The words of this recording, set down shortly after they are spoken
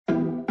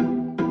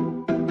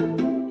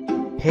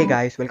Hey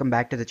guys, welcome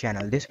back to the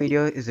channel. This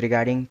video is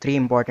regarding 3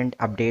 important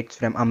updates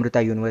from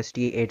Amrita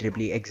University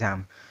AEEE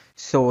exam.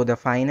 So the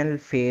final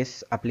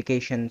phase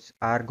applications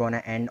are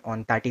gonna end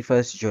on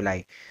 31st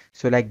July.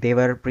 So like they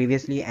were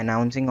previously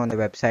announcing on the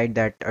website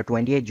that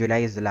 28th July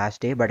is the last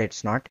day, but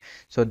it's not.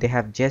 So they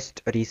have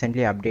just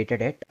recently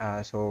updated it.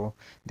 So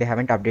they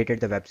haven't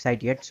updated the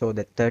website yet. So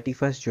the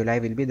 31st July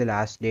will be the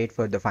last date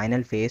for the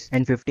final phase,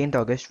 and 15th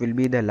August will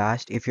be the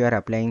last if you are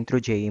applying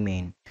through JEE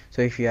Main.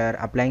 So if you are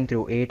applying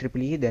through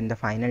AEEE, then the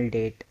final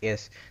date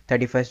is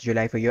 31st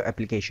July for your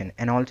application.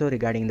 And also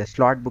regarding the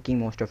slot booking,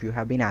 most of you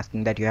have been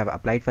asking that you have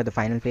applied for the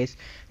final phase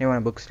and you want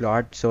to book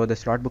slot. So the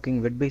slot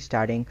booking would be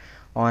starting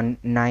on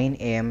 9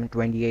 a.m.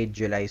 28th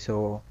July.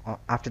 So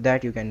after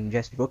that you can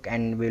just book,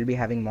 and we'll be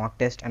having mock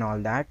test and all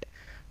that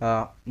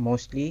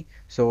mostly.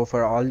 So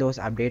for all those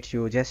updates,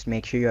 you just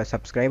make sure you are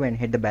subscribed and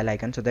hit the bell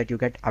icon so that you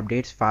get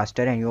updates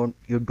faster and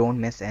you don't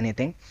miss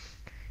anything.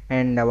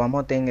 And one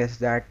more thing is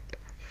that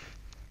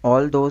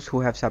all those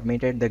who have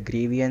submitted the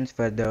grievance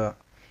for the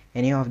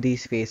any of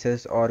these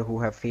phases, or who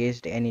have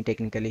faced any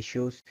technical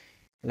issues,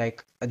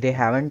 like they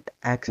haven't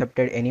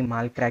accepted any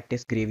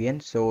malpractice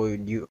grievance, so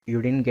you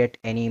didn't get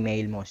any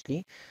mail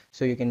mostly.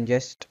 So you can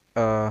just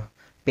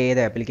pay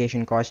the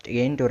application cost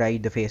again to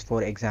write the phase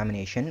 4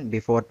 examination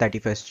before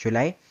 31st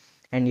July.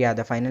 And yeah,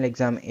 the final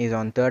exam is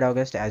on 3rd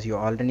August, as you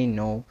already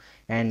know.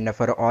 And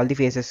for all the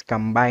phases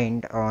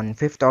combined, on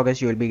 5th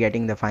August you will be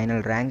getting the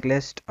final rank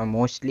list,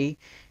 mostly,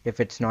 if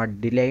it's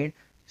not delayed.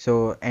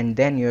 So and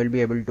then you will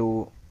be able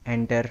to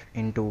enter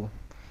into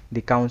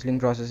the counseling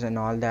process and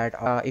all that.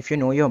 If you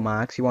know your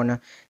marks, you want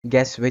to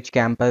guess which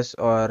campus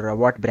or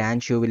what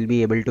branch you will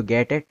be able to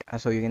get it.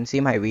 So you can see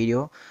my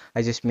video.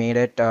 I just made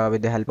it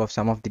with the help of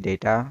some of the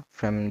data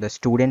from the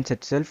students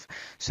itself,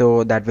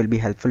 so that will be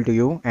helpful to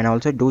you. And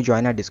also do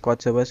join our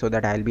Discord server so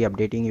that I'll be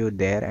updating you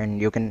there,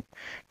 and you can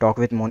talk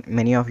with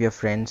many of your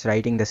friends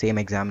writing the same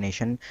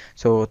examination.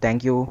 So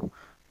thank you.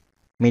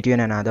 Meet you in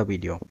another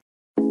video.